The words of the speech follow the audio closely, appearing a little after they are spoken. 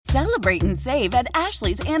Celebrate and save at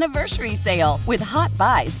Ashley's Anniversary Sale. With Hot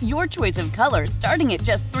Buys, your choice of colors starting at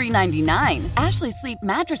just $3.99. Ashley Sleep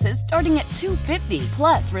mattresses starting at $2.50.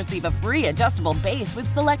 Plus, receive a free adjustable base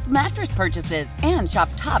with select mattress purchases. And shop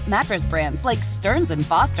top mattress brands like Stearns &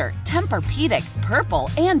 Foster, Tempur-Pedic, Purple,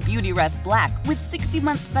 and Beautyrest Black with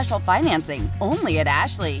 60-month special financing. Only at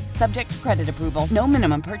Ashley. Subject to credit approval. No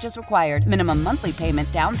minimum purchase required. Minimum monthly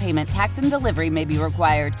payment, down payment, tax, and delivery may be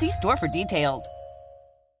required. See store for details.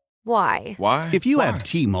 Why? If you have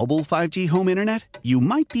T-Mobile 5G home internet, you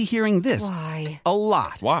might be hearing this Why? a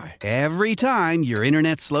lot. Why? Every time your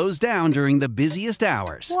internet slows down during the busiest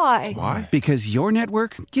hours. Why? Because your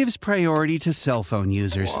network gives priority to cell phone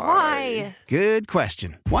users. Why? Good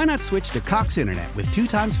question. Why not switch to Cox Internet with 2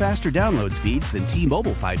 times faster download speeds than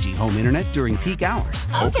T-Mobile 5G home internet during peak hours?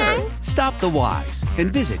 Okay. Stop the whys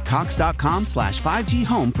and visit cox.com/5G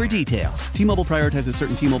home for details. T-Mobile prioritizes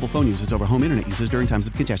certain T-Mobile phone users over home internet users during times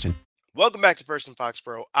of congestion. Welcome back to First and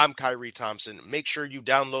Foxborough. I'm Kyrie Thompson. Make sure you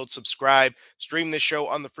download, subscribe, stream this show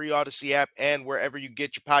on the free Odyssey app and wherever you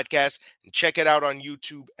get your podcasts, and check it out on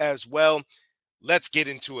YouTube as well. Let's get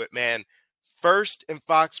into it, man. First and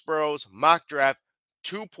Foxborough's Mock Draft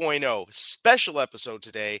 2.0 special episode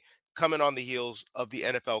today, coming on the heels of the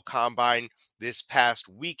NFL Combine this past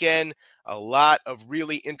weekend. A lot of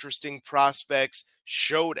really interesting prospects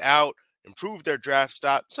showed out, improved their draft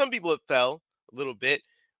stock. Some people have fell a little bit,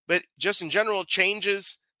 but just in general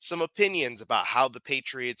changes some opinions about how the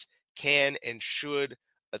Patriots can and should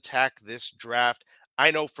attack this draft.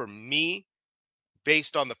 I know for me,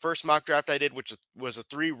 based on the first mock draft I did, which was a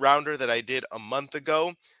 3-rounder that I did a month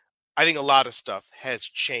ago, I think a lot of stuff has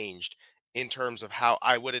changed in terms of how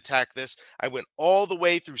I would attack this. I went all the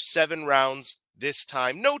way through 7 rounds this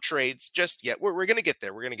time. No trades just yet. We're going to get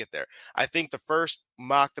there. We're going to get there. I think the first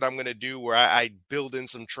mock that I'm going to do where I build in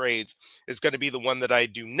some trades is going to be the one that I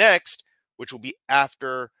do next, which will be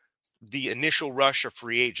after the initial rush of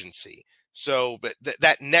free agency. So but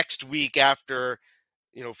that next week after,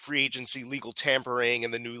 free agency, legal tampering,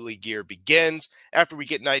 and the new league year begins, after we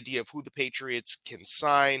get an idea of who the Patriots can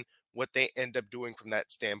sign, what they end up doing from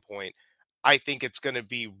that standpoint, I think it's going to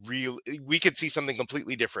be real. We could see something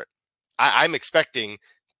completely different. I'm expecting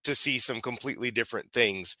to see some completely different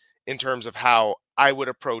things in terms of how I would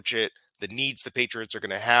approach it, the needs the Patriots are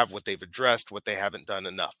going to have, what they've addressed, what they haven't done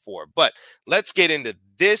enough for. But let's get into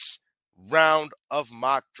this round of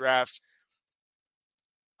mock drafts.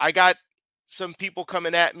 I got some people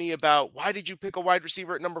coming at me about, why did you pick a wide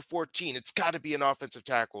receiver at number 14? It's got to be an offensive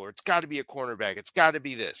tackle, or it's got to be a cornerback. It's got to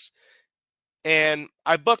be this. And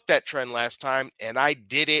I bucked that trend last time, and I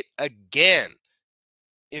did it again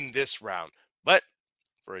in this round, but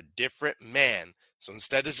for a different man. So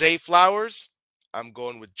instead of Zay Flowers, I'm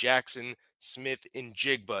going with Jackson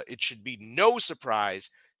Smith-Njigba. It should be no surprise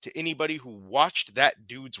to anybody who watched that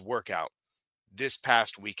dude's workout this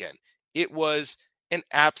past weekend. It was an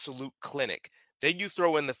absolute clinic. Then you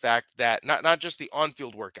throw in the fact that not just the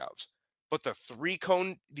on-field workouts, but the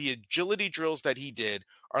 3-cone, the agility drills that he did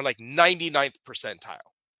are like 99th percentile.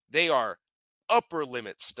 They are upper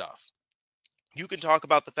limit stuff. You can talk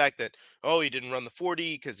about the fact that, he didn't run the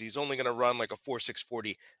 40 because he's only going to run like a 4.6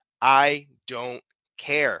 40. I don't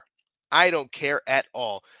care. I don't care at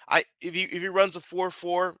all. If he runs a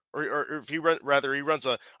 4.4 or if he runs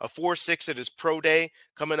a 4.6 at his pro day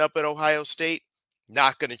coming up at Ohio State,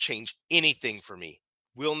 not going to change anything for me.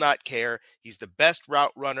 Will not care. He's the best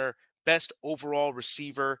route runner, best overall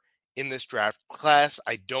receiver in this draft class.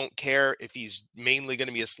 I don't care if he's mainly going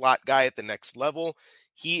to be a slot guy at the next level.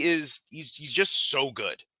 He's just so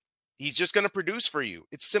good. He's just going to produce for you.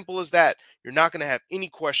 It's simple as that. You're not going to have any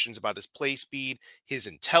questions about his play speed, his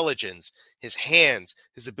intelligence, his hands,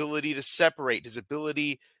 his ability to separate, his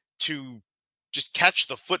ability to just catch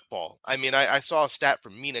the football. I mean, I saw a stat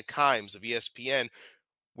from Mina Kimes of ESPN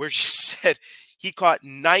where she said he caught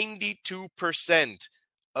 92%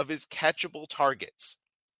 of his catchable targets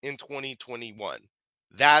in 2021.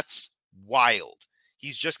 That's wild.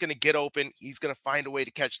 He's just going to get open. He's going to find a way to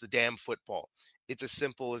catch the damn football. It's as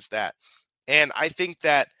simple as that. And I think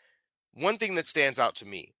that one thing that stands out to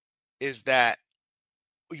me is that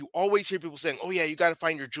you always hear people saying, oh, yeah, you got to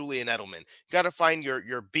find your Julian Edelman. You got to find your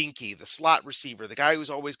Binky, the slot receiver, the guy who's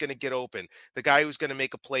always going to get open, the guy who's going to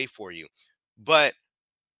make a play for you. But,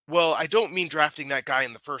 well, I don't mean drafting that guy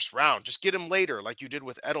in the first round. Just get him later like you did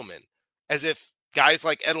with Edelman, as if guys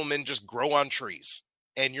like Edelman just grow on trees.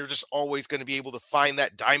 And you're just always going to be able to find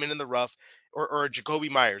that diamond in the rough, or a Jacoby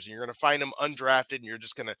Myers, and you're going to find him undrafted, and you're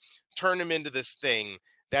just going to turn him into this thing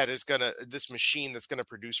that is this machine that's going to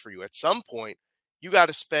produce for you. At some point, you got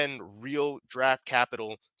to spend real draft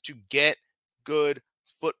capital to get good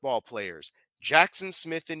football players. Jackson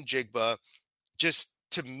Smith-Njigba just,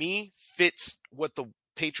 to me, fits what the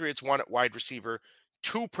Patriots want at wide receiver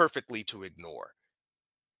too perfectly to ignore.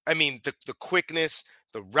 I mean, the quickness,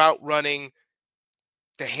 the route running,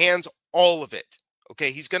 the hands, all of it.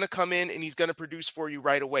 Okay, he's going to come in and he's going to produce for you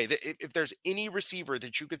right away. If there's any receiver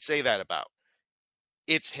that you could say that about,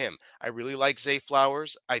 it's him. I really like Zay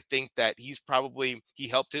Flowers. I think that he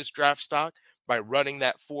helped his draft stock by running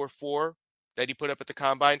that 4.4 that he put up at the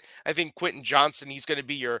combine. I think Quentin Johnson, he's going to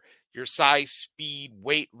be your size, speed,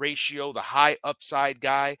 weight ratio, the high upside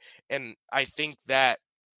guy. And I think that,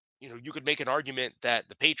 you could make an argument that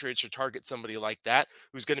the Patriots should target somebody like that,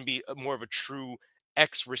 who's going to be more of a true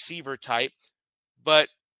X receiver type, but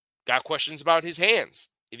got questions about his hands.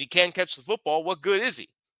 If he can't catch the football, what good is he?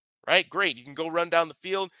 Right? Great. You can go run down the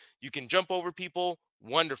field. You can jump over people.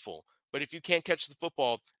 Wonderful. But if you can't catch the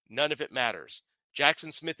football, none of it matters.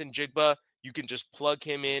 Jackson Smith-Njigba, you can just plug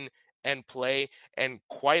him in and play. And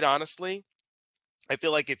quite honestly, I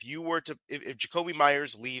feel like if Jakobi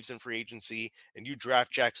Meyers leaves in free agency and you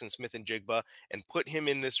draft Jackson Smith-Njigba and put him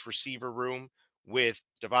in this receiver room with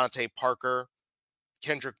Devontae Parker,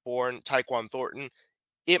 Kendrick Bourne, Tyquan Thornton,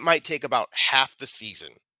 it might take about half the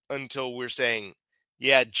season until we're saying,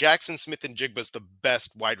 yeah, Jackson Smith-Njigba is the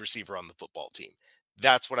best wide receiver on the football team.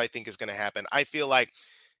 That's what I think is going to happen. I feel like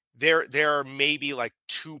there are maybe like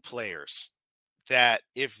two players that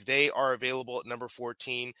if they are available at number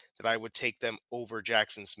 14, that I would take them over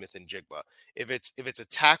Jackson Smith-Njigba. If it's a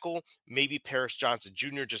tackle, maybe Paris Johnson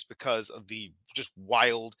Jr., just because of the just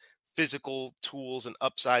wild physical tools and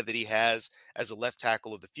upside that he has as a left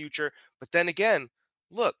tackle of the future. But then again,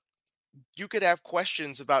 look, you could have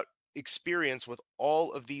questions about experience with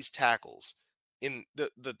all of these tackles in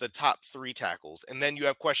the top three tackles. And then you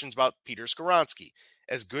have questions about Peter Skoronski.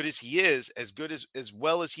 As good as he is, as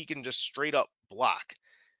well as he can just straight up block.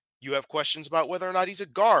 You have questions about whether or not he's a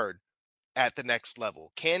guard at the next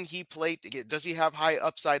level. Can he play? Does he have high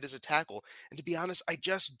upside as a tackle? And to be honest, I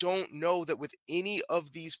just don't know that with any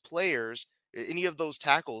of these players, any of those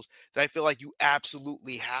tackles, that I feel like you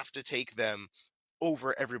absolutely have to take them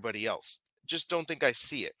over everybody else. Just don't think I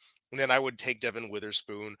see it. And then I would take Devin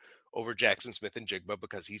Witherspoon over Jackson Smith-Njigba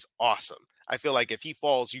because he's awesome. I feel like if he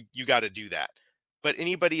falls, you got to do that. But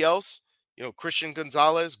anybody else, Christian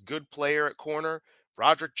Gonzalez, good player at corner.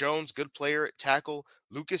 Roderick Jones, good player at tackle.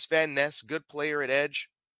 Lucas Van Ness, good player at edge.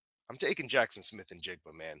 I'm taking Jackson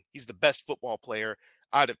Smith-Njigba, man. He's the best football player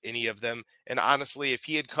out of any of them. And honestly, if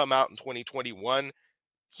he had come out in 2021,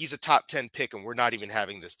 he's a top 10 pick, and we're not even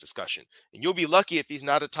having this discussion. And you'll be lucky if he's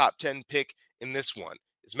not a top 10 pick in this one.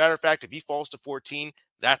 As a matter of fact, if he falls to 14,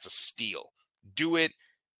 that's a steal. Do it.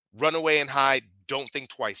 Run away and hide. Don't think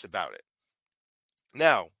twice about it.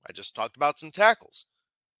 Now, I just talked about some tackles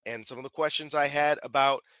and some of the questions I had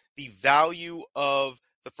about the value of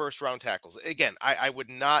the first round tackles. Again, I would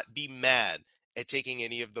not be mad at taking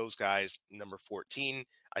any of those guys number 14.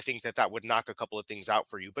 I think that would knock a couple of things out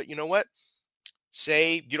for you. But you know what?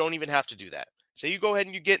 Say you don't even have to do that. Say you go ahead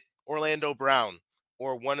and you get Orlando Brown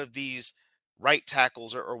or one of these right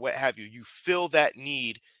tackles or what have you. You fill that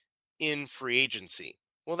need in free agency.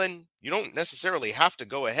 Well, then you don't necessarily have to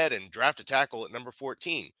go ahead and draft a tackle at number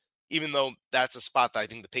 14, even though that's a spot that I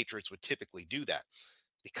think the Patriots would typically do that,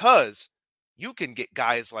 because you can get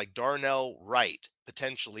guys like Darnell Wright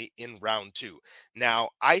potentially in round 2. Now,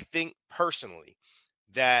 I think personally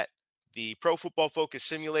that the Pro Football Focus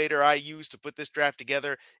simulator I use to put this draft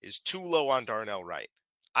together is too low on Darnell Wright.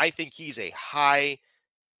 I think he's a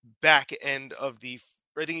back end of the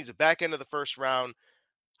first round,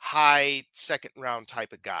 high second round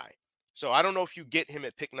type of guy. So I don't know if you get him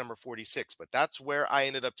at pick number 46, but that's where I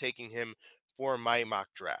ended up taking him for my mock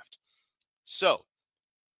draft. So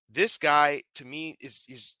this guy to me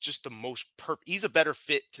is just the most perfect. He's a better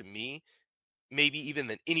fit to me, maybe even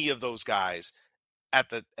than any of those guys at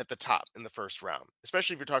the top in the first round,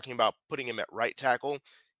 especially if you're talking about putting him at right tackle.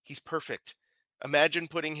 He's perfect. Imagine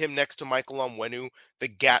putting him next to Michael Onwenu. The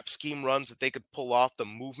gap scheme runs that they could pull off, the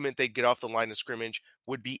movement they'd get off the line of scrimmage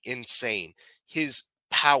would be insane. His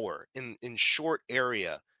power in short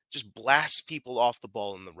area just blasts people off the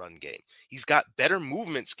ball in the run game. He's got better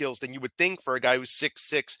movement skills than you would think for a guy who's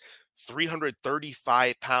 6'6",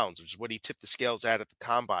 335 pounds, which is what he tipped the scales at the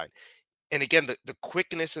combine. And again, the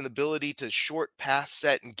quickness and ability to short pass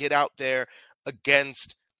set and get out there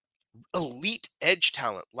against elite edge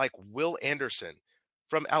talent like Will Anderson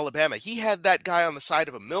from Alabama. He had that guy on the side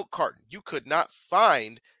of a milk carton. You could not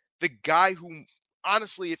find the guy who,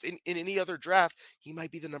 honestly, if in any other draft, he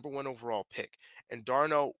might be the number 1 overall pick. And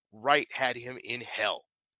Darnell Wright had him in hell,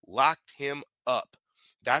 locked him up.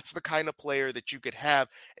 That's the kind of player that you could have,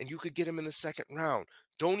 and you could get him in the second round.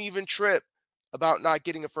 Don't even trip about not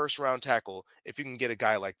getting a first round tackle if you can get a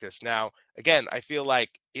guy like this. Now, again, I feel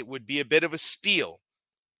like it would be a bit of a steal,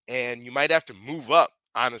 and you might have to move up,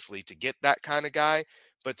 honestly, to get that kind of guy.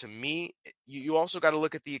 But to me, you also got to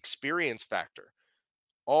look at the experience factor.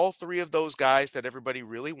 All three of those guys that everybody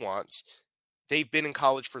really wants, they've been in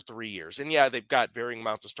college for 3 years. And yeah, they've got varying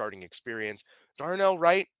amounts of starting experience. Darnell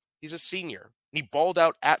Wright, he's a senior. He balled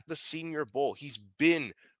out at the Senior Bowl. He's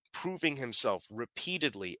been proving himself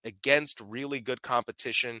repeatedly against really good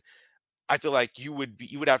competition. I feel like you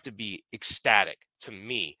would have to be ecstatic, to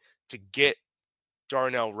me, to get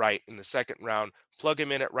Darnell Wright in the second round, plug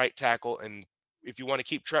him in at right tackle, and if you want to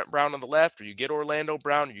keep Trent Brown on the left, or you get Orlando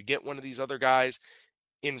Brown, or you get one of these other guys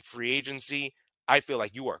in free agency, I feel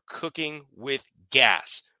like you are cooking with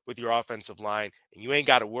gas with your offensive line, and you ain't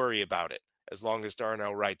got to worry about it as long as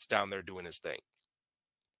Darnell Wright's down there doing his thing.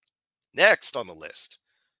 Next on the list,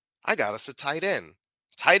 I got us a tight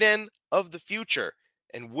end of the future.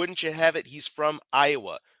 And wouldn't you have it, he's from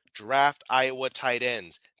Iowa. Draft Iowa tight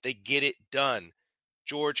ends. They get it done.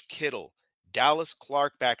 George Kittle, Dallas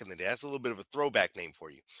Clark back in the day. That's a little bit of a throwback name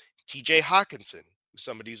for you. TJ Hawkinson, who's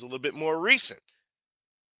somebody who's a little bit more recent.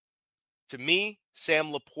 To me,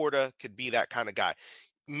 Sam Laporta could be that kind of guy.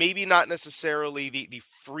 Maybe not necessarily the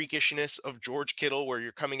freakishness of George Kittle, where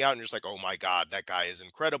you're coming out and you're just like, oh my God, that guy is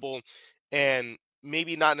incredible. And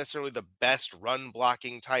maybe not necessarily the best run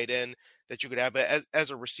blocking tight end that you could have. But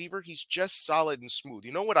as a receiver, he's just solid and smooth.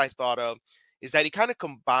 You know what I thought of is that he kind of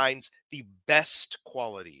combines the best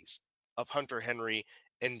qualities of Hunter Henry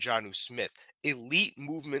and Jonnu Smith. Elite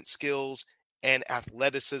movement skills and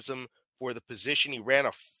athleticism for the position. He ran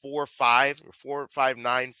a 4.5 or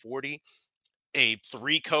 4.59 40, a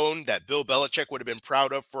 3-cone that Bill Belichick would have been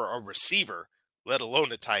proud of for a receiver, let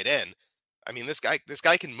alone a tight end. I mean, this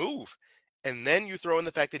guy can move. And then you throw in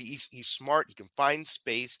the fact that he's smart, he can find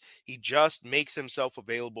space, he just makes himself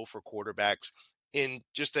available for quarterbacks in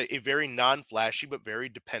just a very non-flashy but very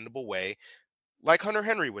dependable way, like Hunter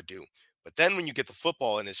Henry would do. But then when you get the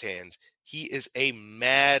football in his hands, he is a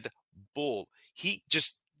mad bull. He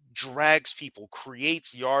just drags people,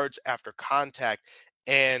 creates yards after contact,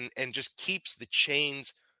 and just keeps the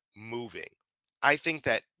chains moving. I think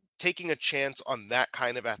that taking a chance on that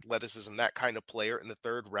kind of athleticism, that kind of player in the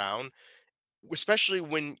third round, especially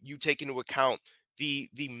when you take into account the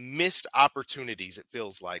missed opportunities, it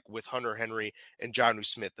feels like, with Hunter Henry and Jonnu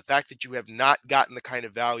Smith, the fact that you have not gotten the kind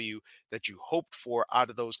of value that you hoped for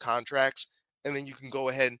out of those contracts, and then you can go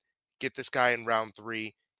ahead and get this guy in round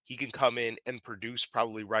 3. He can come in and produce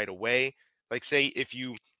probably right away. Like, say if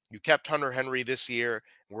you kept Hunter Henry this year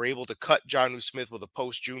and were able to cut Jonnu Smith with a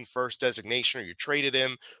post June 1st designation, or you traded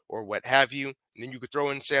him or what have you, and then you could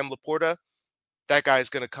throw in Sam Laporta, that guy's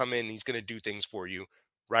going to come in, he's going to do things for you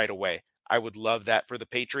right away. I would love that for the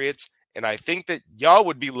Patriots, and I think that y'all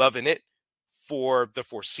would be loving it for the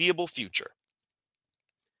foreseeable future.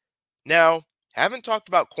 Now, haven't talked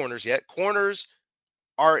about corners yet. Corners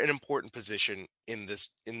are an important position in this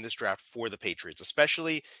draft for the Patriots,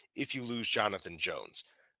 especially if you lose Jonathan Jones.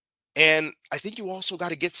 And I think you also got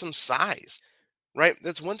to get some size, right?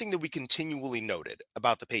 That's one thing that we continually noted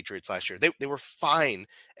about the Patriots last year. They were fine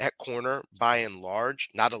at corner by and large,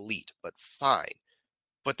 not elite, but fine.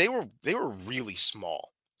 But they were really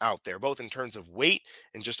small out there, both in terms of weight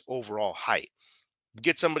and just overall height. You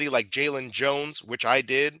get somebody like Jalen Jones, which I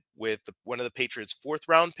did with one of the Patriots' 4th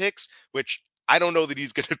round picks, which I don't know that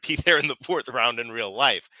he's going to be there in the 4th round in real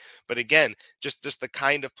life. But again, just the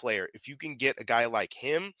kind of player, if you can get a guy like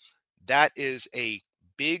him, that is a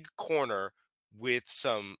big corner with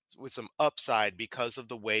some upside because of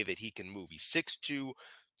the way that he can move. He's 6'2",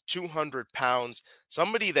 200 pounds,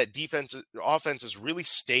 somebody that offenses really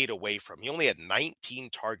stayed away from. He only had 19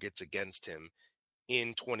 targets against him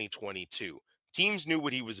in 2022. Teams knew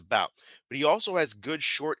what he was about, but he also has good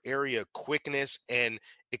short area quickness and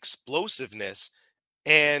explosiveness.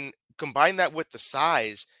 And combine that with the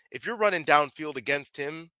size, if you're running downfield against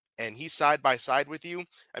him and he's side by side with you,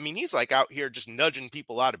 I mean, he's like out here just nudging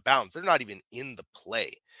people out of bounds. They're not even in the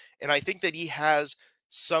play. And I think that he has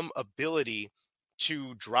some ability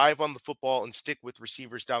to drive on the football and stick with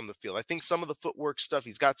receivers down the field. I think some of the footwork stuff,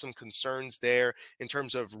 he's got some concerns there in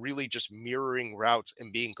terms of really just mirroring routes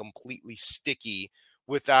and being completely sticky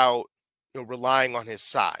without relying on his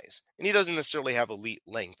size. And he doesn't necessarily have elite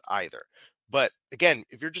length either. But again,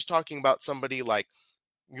 if you're just talking about somebody like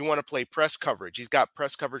you want to play press coverage, he's got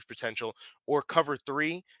press coverage potential, or cover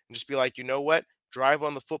 3 and just be like, you know what, drive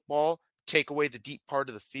on the football, take away the deep part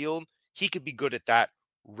of the field. He could be good at that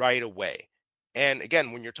right away. And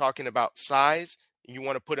again, when you're talking about size, you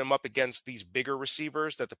want to put him up against these bigger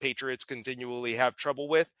receivers that the Patriots continually have trouble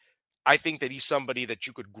with, I think that he's somebody that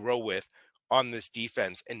you could grow with on this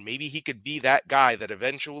defense. And maybe he could be that guy that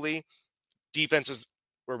eventually defenses,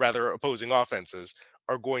 or rather opposing offenses,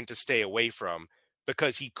 are going to stay away from,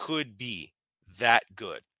 because he could be that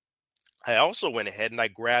good. I also went ahead and I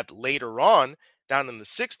grabbed later on, down in the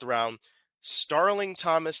 6th round, Starling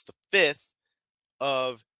Thomas V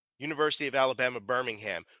of University of Alabama,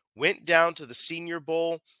 Birmingham. Went down to the Senior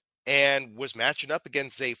Bowl and was matching up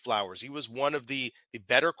against Zay Flowers. He was one of the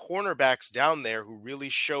better cornerbacks down there who really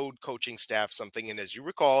showed coaching staff something. And as you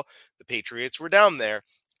recall, the Patriots were down there.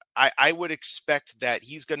 I would expect that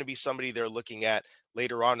he's going to be somebody they're looking at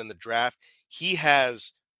later on in the draft. He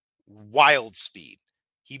has wild speed.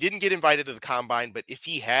 He didn't get invited to the combine, but if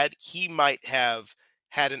he had, he might have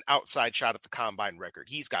had an outside shot at the combine record.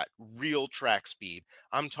 He's got real track speed.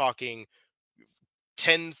 I'm talking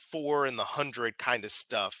 10-4 in the 100 kind of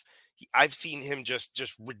stuff. I've seen him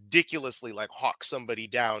just ridiculously like hawk somebody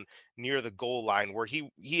down near the goal line, where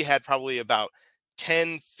he had probably about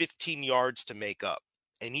 10-15 yards to make up,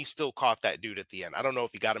 and he still caught that dude at the end. I don't know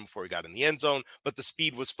if he got him before he got in the end zone, but the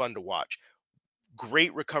speed was fun to watch.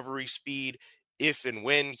 Great recovery speed if and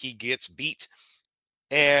when he gets beat,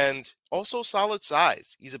 and also solid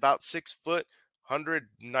size. He's about 6 foot,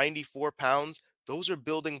 194 pounds. Those are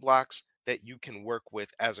building blocks that you can work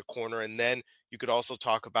with as a corner. And then you could also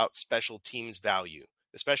talk about special teams value,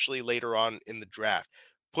 especially later on in the draft.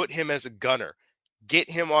 Put him as a gunner. Get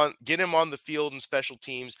him on the field in special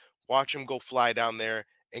teams. Watch him go fly down there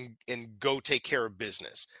and go take care of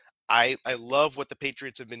business. I love what the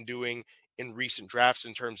Patriots have been doing in recent drafts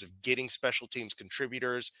in terms of getting special teams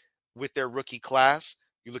contributors with their rookie class.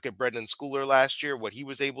 You look at Brendan Schooler last year, what he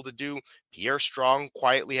was able to do. Pierre Strong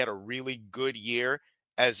quietly had a really good year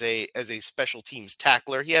as a special teams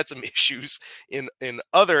tackler. He had some issues in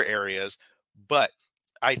other areas, but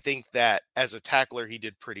I think that as a tackler, he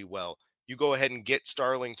did pretty well. You go ahead and get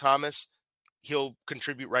Starling Thomas. He'll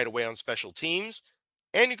contribute right away on special teams.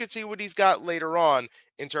 And you can see what he's got later on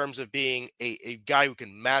in terms of being a guy who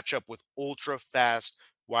can match up with ultra fast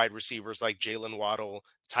wide receivers like Jalen Waddle,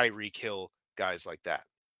 Tyreek Hill, guys like that.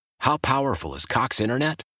 How powerful is Cox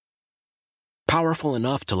Internet? Powerful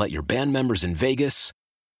enough to let your band members in Vegas,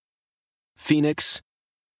 Phoenix,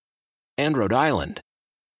 and Rhode Island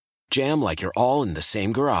jam like you're all in the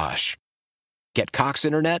same garage. Get Cox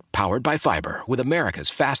Internet powered by fiber with America's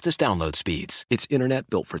fastest download speeds. It's internet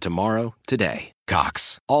built for tomorrow, today.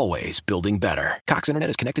 Cox, always building better. Cox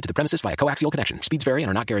Internet is connected to the premises via coaxial connection. Speeds vary and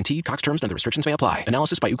are not guaranteed. Cox terms and other restrictions may apply.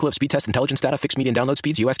 Analysis by Ookla Speed Test Intelligence Data. Fixed median download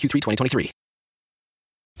speeds. US Q3 2023.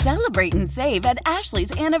 Celebrate and save at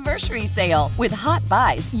Ashley's Anniversary Sale. With Hot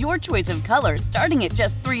Buys, your choice of colors starting at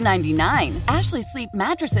just $3.99. Ashley Sleep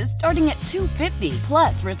mattresses starting at $2.50.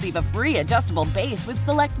 Plus, receive a free adjustable base with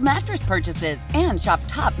select mattress purchases. And shop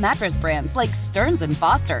top mattress brands like Stearns &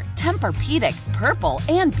 Foster, Tempur-Pedic, Purple,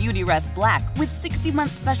 and Beautyrest Black with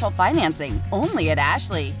 60-month special financing. Only at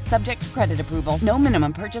Ashley. Subject to credit approval. No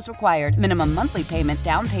minimum purchase required. Minimum monthly payment,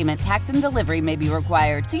 down payment, tax, and delivery may be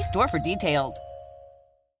required. See store for details.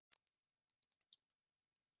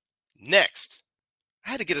 Next, I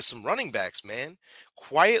had to get us some running backs, man.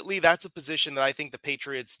 Quietly, that's a position that I think the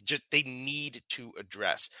Patriots they need to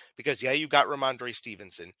address, because you got Ramondre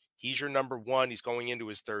Stevenson. He's your number one. He's going into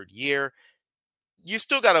his 3rd year. You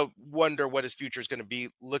still got to wonder what his future is going to be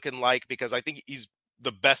looking like, because I think he's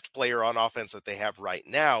the best player on offense that they have right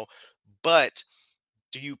now. But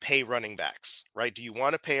do you pay running backs, right? Do you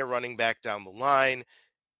want to pay a running back down the line?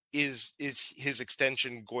 Is his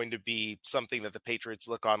extension going to be something that the Patriots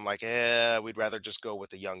look on like, we'd rather just go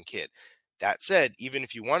with a young kid? That said, even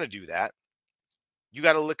if you want to do that, you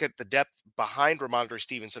got to look at the depth behind Ramondre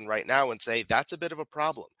Stevenson right now and say that's a bit of a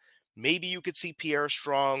problem. Maybe you could see Pierre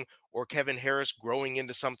Strong or Kevin Harris growing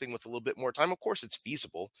into something with a little bit more time. Of course, it's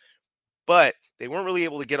feasible, but they weren't really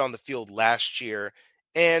able to get on the field last year.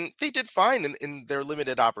 And they did fine in their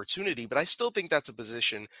limited opportunity, but I still think that's a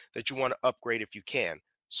position that you want to upgrade if you can.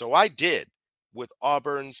 So I did with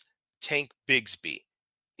Auburn's Tank Bigsby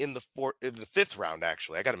in the 5th round,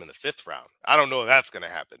 actually. I got him in the 5th round. I don't know if that's going to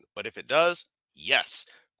happen, but if it does, yes.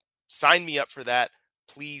 Sign me up for that,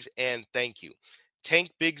 please and thank you.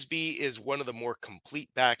 Tank Bigsby is one of the more complete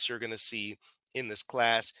backs you're going to see in this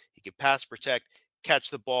class. He can pass protect,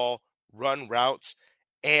 catch the ball, run routes,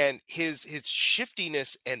 and his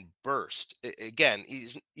shiftiness and burst. Again,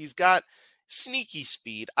 he's got sneaky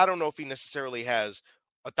speed. I don't know if he necessarily has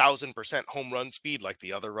 1,000% home run speed like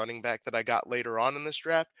the other running back that I got later on in this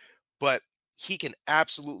draft, but he can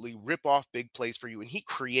absolutely rip off big plays for you, and he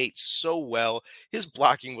creates so well. His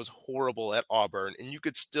blocking was horrible at Auburn, and you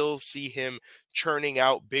could still see him churning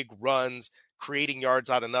out big runs, creating yards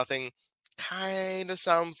out of nothing. Kind of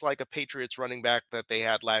sounds like a Patriots running back that they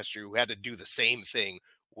had last year who had to do the same thing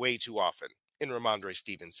way too often in Ramondre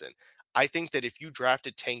Stevenson. I think that if you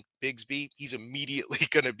drafted Tank Bigsby, he's immediately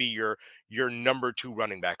going to be your number 2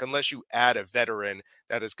 running back, unless you add a veteran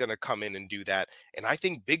that is going to come in and do that. And I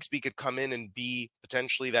think Bigsby could come in and be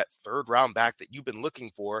potentially that 3rd round back that you've been looking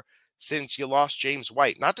for since you lost James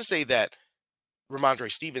White. Not to say that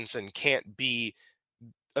Ramondre Stevenson can't be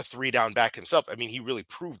a 3-down back himself. I mean, he really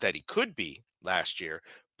proved that he could be last year.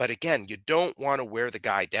 But again, you don't want to wear the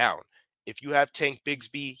guy down. If you have Tank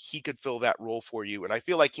Bigsby, he could fill that role for you. And I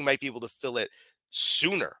feel like he might be able to fill it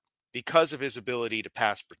sooner because of his ability to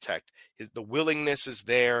pass protect. The willingness is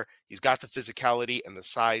there. He's got the physicality and the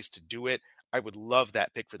size to do it. I would love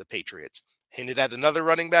that pick for the Patriots. Hinted at another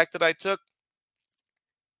running back that I took,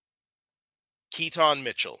 Keaton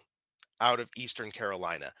Mitchell out of Eastern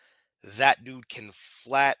Carolina. That dude can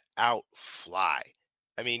flat out fly.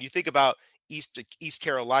 I mean, you think about East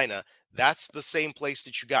Carolina, that's the same place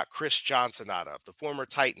that you got Chris Johnson out of, the former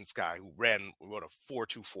Titans guy who ran a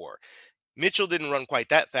 4.24. Mitchell didn't run quite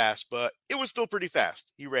that fast, but it was still pretty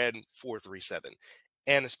fast. He ran 4.37.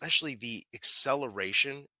 And especially the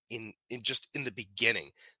acceleration in the beginning,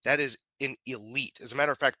 that is an elite. As a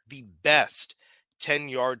matter of fact, the best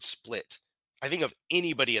 10-yard split, I think, of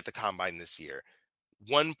anybody at the combine this year.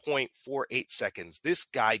 1.48 seconds. This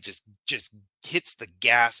guy just hits the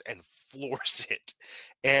gas and floors it.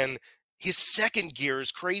 And his second gear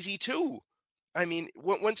is crazy too. I mean,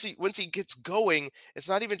 once he gets going, it's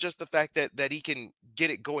not even just the fact that he can get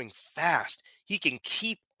it going fast. He can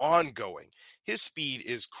keep on going. His speed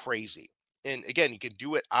is crazy. And again, he can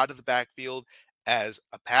do it out of the backfield as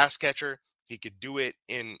a pass catcher. He could do it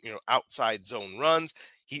in, outside zone runs.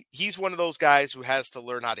 He's one of those guys who has to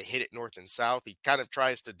learn how to hit it north and south. He kind of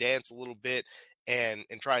tries to dance a little bit and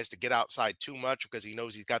tries to get outside too much because he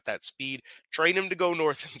knows he's got that speed. Train him to go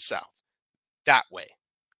north and south that way.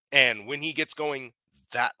 And when he gets going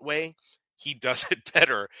that way, he does it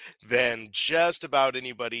better than just about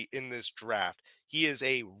anybody in this draft. He is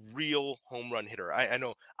a real home run hitter. I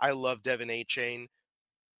know I love Devin Achane.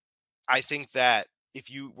 I think that if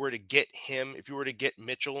you were to get him, if you were to get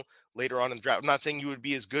Mitchell later on in the draft, I'm not saying you would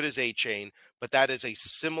be as good as Achane, but that is a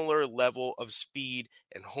similar level of speed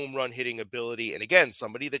and home run hitting ability. And again,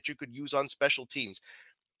 somebody that you could use on special teams.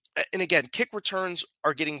 And again, kick returns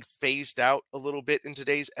are getting phased out a little bit in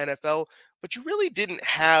today's NFL, but you really didn't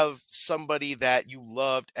have somebody that you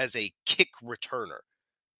loved as a kick returner.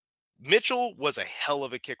 Mitchell was a hell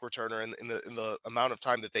of a kick returner in the amount of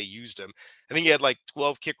time that they used him. I think he had like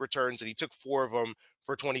 12 kick returns and he took 4 of them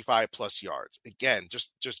for 25 plus yards. Again,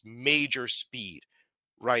 just major speed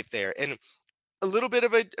right there. And a little bit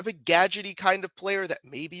of a gadgety kind of player that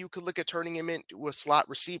maybe you could look at turning him into a slot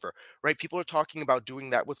receiver, right? People are talking about doing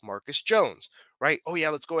that with Marcus Jones, right? Oh yeah,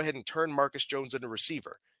 let's go ahead and turn Marcus Jones into a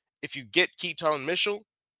receiver. If you get Keaton Mitchell,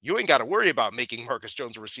 you ain't got to worry about making Marcus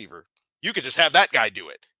Jones a receiver. You could just have that guy do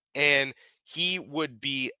it. And he would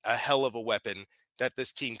be a hell of a weapon that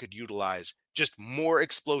this team could utilize. Just more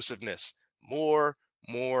explosiveness, more,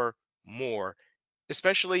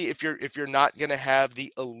 especially if you're not going to have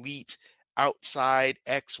the elite outside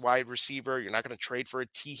X wide receiver. You're not going to trade for a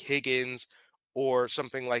T Higgins or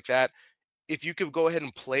something like that. If you could go ahead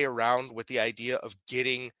and play around with the idea of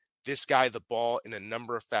getting this guy the ball in a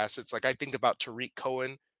number of facets, like I think about Tariq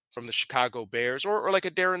Cohen from the Chicago Bears or like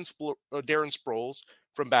a Darren Sproles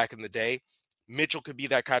from back in the day, Mitchell could be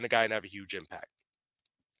that kind of guy and have a huge impact.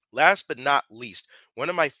 Last but not least, one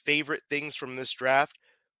of my favorite things from this draft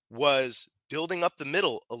was building up the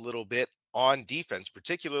middle a little bit on defense,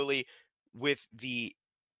 particularly with the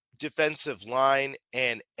defensive line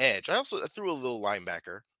and edge. I threw a little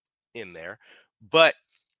linebacker in there, but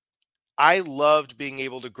I loved being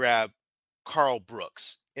able to grab Karl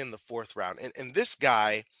Brooks in the 4th round. And this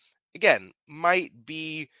guy, again, might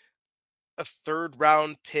be a 3rd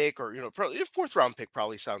round pick or, probably a 4th round pick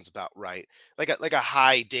probably sounds about right. Like a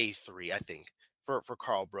high day 3, I think, for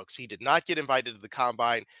Karl Brooks. He did not get invited to the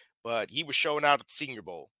combine, but he was showing out at the Senior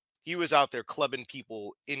Bowl. He was out there clubbing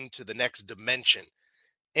people into the next dimension.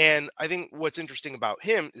 And I think what's interesting about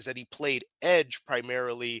him is that he played edge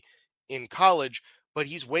primarily in college, but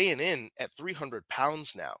he's weighing in at 300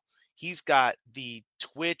 pounds now. He's got the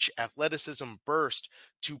twitch, athleticism, burst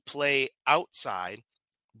to play outside,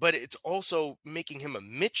 but it's also making him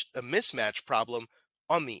a mismatch problem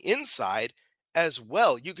on the inside as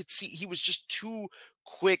well. You could see he was just too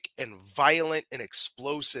quick and violent and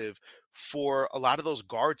explosive for a lot of those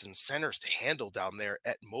guards and centers to handle down there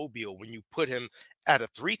at Mobile when you put him at a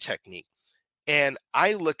 3 technique. And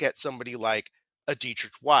I look at somebody like a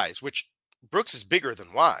Dietrich Wise, which Brooks is bigger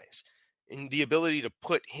than Wise, and the ability to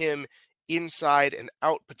put him inside and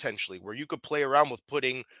out potentially, where you could play around with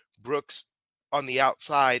putting Brooks on the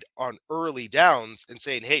outside on early downs and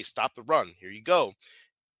saying, hey, stop the run. Here you go.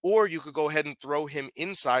 Or you could go ahead and throw him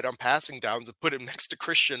inside on passing downs and put him next to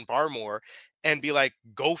Christian Barmore and be like,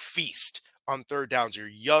 go feast on third downs. Your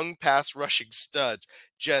young pass rushing studs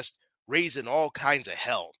just raising all kinds of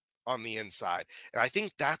hell on the inside. And I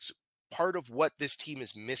think that's part of what this team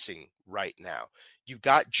is missing right now. You've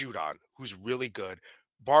got Judon, who's really good.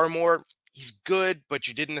 Barmore, he's good, but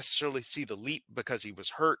you didn't necessarily see the leap because he was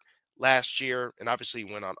hurt last year. And obviously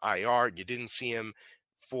he went on IR. You didn't see him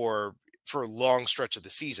for a long stretch of the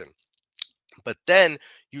season. But then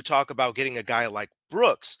you talk about getting a guy like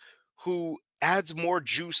Brooks, who adds more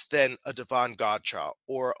juice than a Devon Godchaux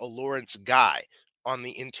or a Lawrence Guy on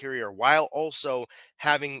the interior, while also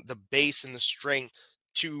having the base and the strength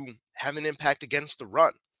to have an impact against the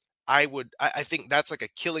run. I think that's like a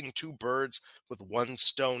killing two birds with one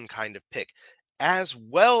stone kind of pick, as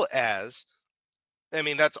well as, I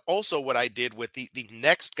mean, that's also what I did with the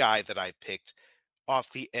next guy that I picked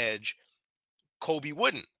off the edge, Kobe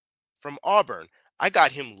Wooden from Auburn. I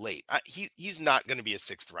got him late. He's not going to be a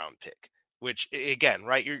 6th round pick, which again,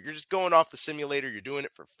 right? You're just going off the simulator. You're doing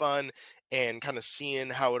it for fun and kind of seeing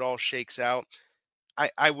how it all shakes out.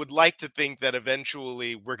 I would like to think that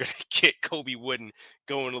eventually we're going to get Kobe Wooden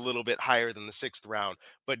going a little bit higher than the 6th round,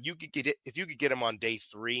 but you could get it if you could get him on day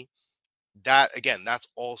 3. That again, that's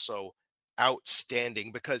also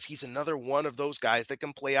outstanding because he's another one of those guys that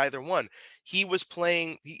can play either one. He was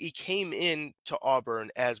playing, he came in to Auburn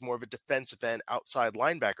as more of a defensive end outside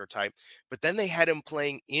linebacker type, but then they had him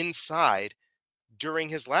playing inside during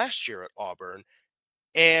his last year at Auburn,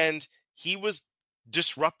 and he was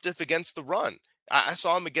disruptive against the run. I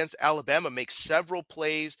saw him against Alabama make several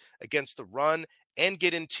plays against the run and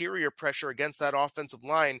get interior pressure against that offensive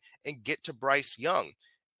line and get to Bryce Young.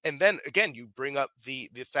 And then again, you bring up the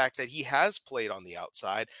fact that he has played on the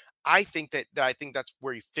outside. I think that's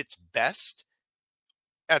where he fits best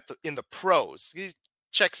in the pros. He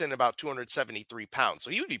checks in about 273 pounds,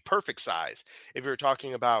 so he would be perfect size if you're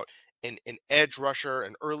talking about an edge rusher,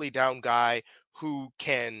 an early down guy who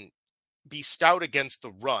can be stout against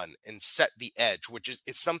the run and set the edge, which is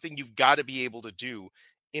something you've got to be able to do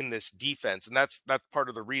in this defense. And that's part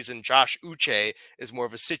of the reason Josh Uche is more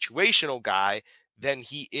of a situational guy than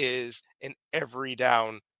he is an every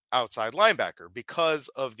down outside linebacker because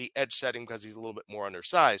of the edge setting, because he's a little bit more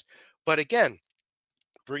undersized. But again,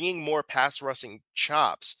 bringing more pass rushing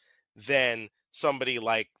chops than somebody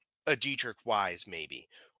like a Dietrich Wise maybe,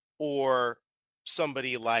 or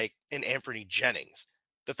somebody like an Anthony Jennings.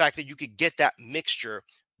 The fact that you could get that mixture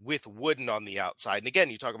with Wooden on the outside. And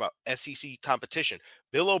again, you talk about SEC competition.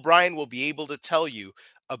 Bill O'Brien will be able to tell you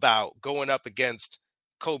about going up against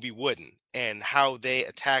Kobe Wooden and how they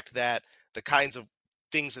attacked that, the kinds of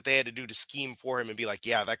things that they had to do to scheme for him and be like,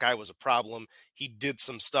 yeah, that guy was a problem. He did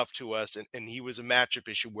some stuff to us and he was a matchup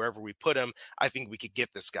issue wherever we put him. I think we could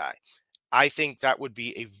get this guy. I think that would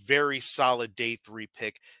be a very solid day 3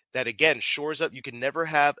 pick that, again, shores up. You can never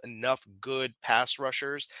have enough good pass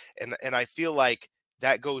rushers. And I feel like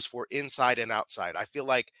that goes for inside and outside. I feel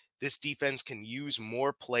like this defense can use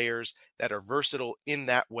more players that are versatile in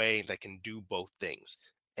that way that can do both things.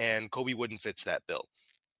 And Kobe Wooden fits that bill.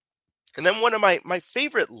 And then one of my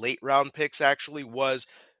favorite late round picks actually was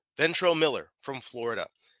Ventrell Miller from Florida,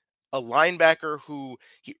 a linebacker who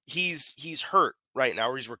he's hurt right now,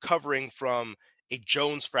 or he's recovering from a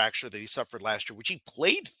Jones fracture that he suffered last year, which he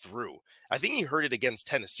played through. I think he hurt it against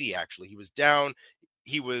Tennessee, actually. He was down.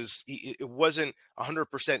 It wasn't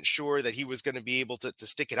 100% sure that he was going to be able to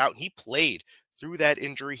stick it out. And he played through that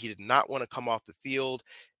injury. He did not want to come off the field.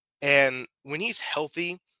 And when he's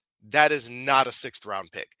healthy, that is not a 6th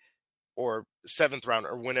round pick or 7th round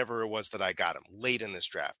or whenever it was that I got him late in this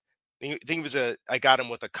draft. I think I got him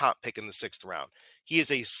with a comp pick in the 6th round. He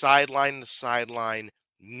is a sideline to sideline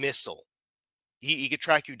missile. He could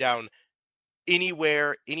track you down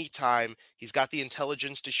anywhere, anytime. He's got the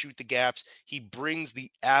intelligence to shoot the gaps. He brings the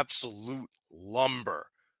absolute lumber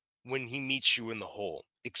when he meets you in the hole.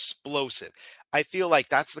 Explosive. I feel like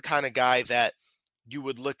that's the kind of guy that you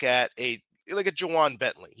would look at like a Jawan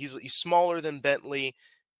Bentley. He's smaller than Bentley,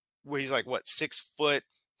 where he's like, 6 foot,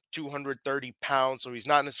 230 pounds. So he's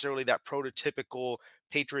not necessarily that prototypical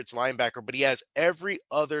Patriots linebacker, but he has every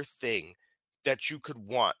other thing that you could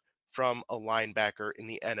want from a linebacker in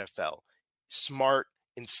the NFL. Smart,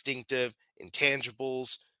 instinctive,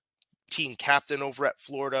 intangibles, team captain over at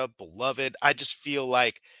Florida, beloved. I just feel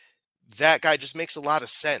like that guy just makes a lot of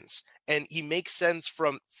sense. And he makes sense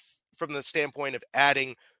from the standpoint of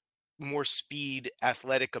adding more speed,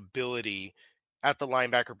 athletic ability at the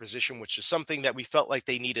linebacker position, which is something that we felt like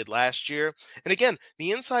they needed last year. And again,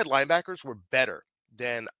 the inside linebackers were better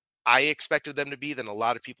than I expected them to be, than a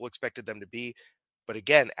lot of people expected them to be. But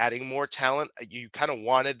again, adding more talent, you kind of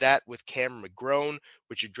wanted that with Cameron McGrone,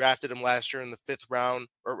 which you drafted him last year in the 5th round,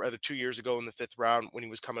 or rather 2 years ago in the 5th round when he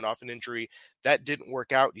was coming off an injury. That didn't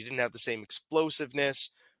work out. He didn't have the same explosiveness.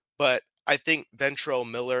 But I think Ventrell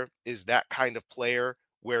Miller is that kind of player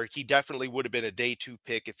where he definitely would have been a day 2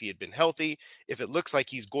 pick if he had been healthy. If it looks like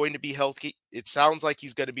he's going to be healthy, it sounds like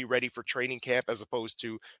he's going to be ready for training camp, as opposed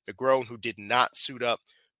to McGrone, who did not suit up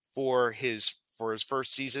for his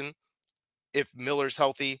first season. If Miller's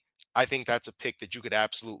healthy, I think that's a pick that you could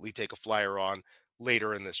absolutely take a flyer on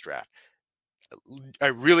later in this draft. I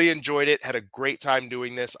really enjoyed it, had a great time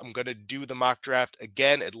doing this. I'm going to do the mock draft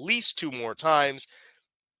again at least 2 more times.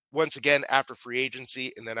 Once again after free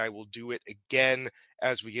agency, and then I will do it again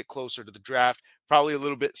as we get closer to the draft. Probably a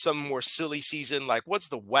little bit, some more silly season, like what's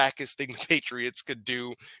the wackest thing the Patriots could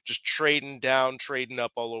do? Just trading down, trading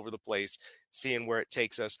up all over the place, seeing where it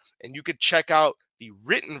takes us. And you could check out the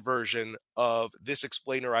written version of this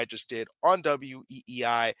explainer I just did on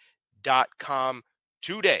weei.com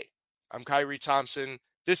today. I'm Kyrie Thompson.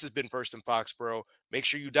 This has been First in Foxborough. Make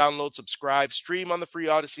sure you download, subscribe, stream on the free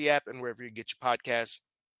Odyssey app and wherever you get your podcasts.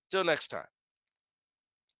 Till next time.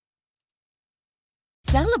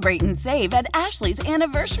 Celebrate and save at Ashley's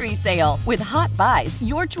Anniversary Sale. With Hot Buys,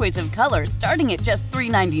 your choice of colors starting at just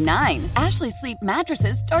 $3.99. Ashley Sleep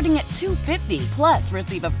mattresses starting at $2.50. Plus,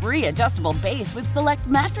 receive a free adjustable base with select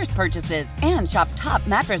mattress purchases. And shop top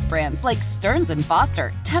mattress brands like Stearns &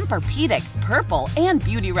 Foster, Tempur-Pedic, Purple, and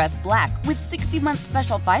Beautyrest Black with 60-month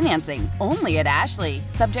special financing. Only at Ashley.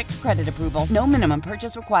 Subject to credit approval. No minimum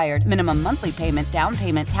purchase required. Minimum monthly payment, down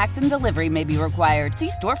payment, tax, and delivery may be required. See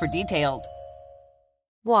store for details.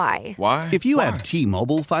 Why? Why? If you have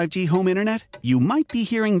T-Mobile 5G home internet, you might be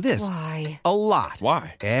hearing this Why? a lot.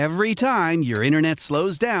 Why? Every time your internet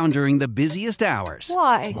slows down during the busiest hours.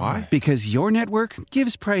 Why? Why? Because your network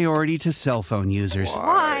gives priority to cell phone users.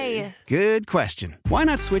 Why? Good question. Why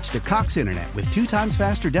not switch to Cox Internet with 2 times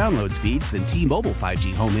faster download speeds than T-Mobile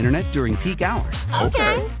 5G home internet during peak hours?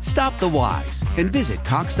 Okay. Stop the whys and visit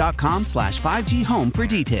cox.com/5G home for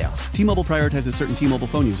details. T-Mobile prioritizes certain T-Mobile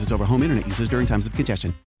phone users over home internet users during times of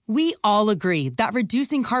congestion. We all agree that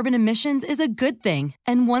reducing carbon emissions is a good thing.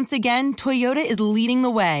 And once again, Toyota is leading the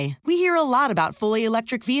way. We hear a lot about fully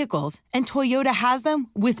electric vehicles, and Toyota has them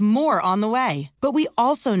with more on the way. But we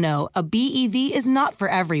also know a BEV is not for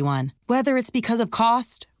everyone, whether it's because of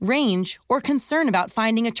cost, range, or concern about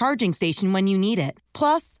finding a charging station when you need it.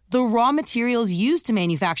 Plus, the raw materials used to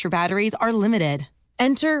manufacture batteries are limited.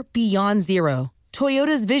 Enter Beyond Zero,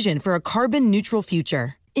 Toyota's vision for a carbon-neutral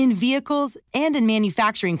future. In vehicles and in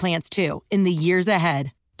manufacturing plants, too, in the years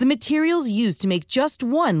ahead. The materials used to make just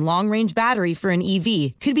one long-range battery for an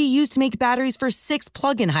EV could be used to make batteries for 6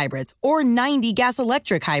 plug-in hybrids or 90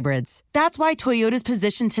 gas-electric hybrids. That's why Toyota's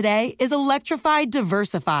position today is electrified,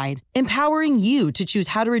 diversified, empowering you to choose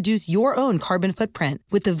how to reduce your own carbon footprint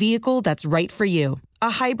with the vehicle that's right for you. A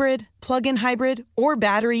hybrid, plug-in hybrid, or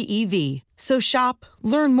battery EV. So shop,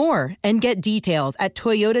 learn more, and get details at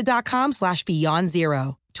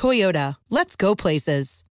toyota.com/beyondzero. Toyota, let's go places.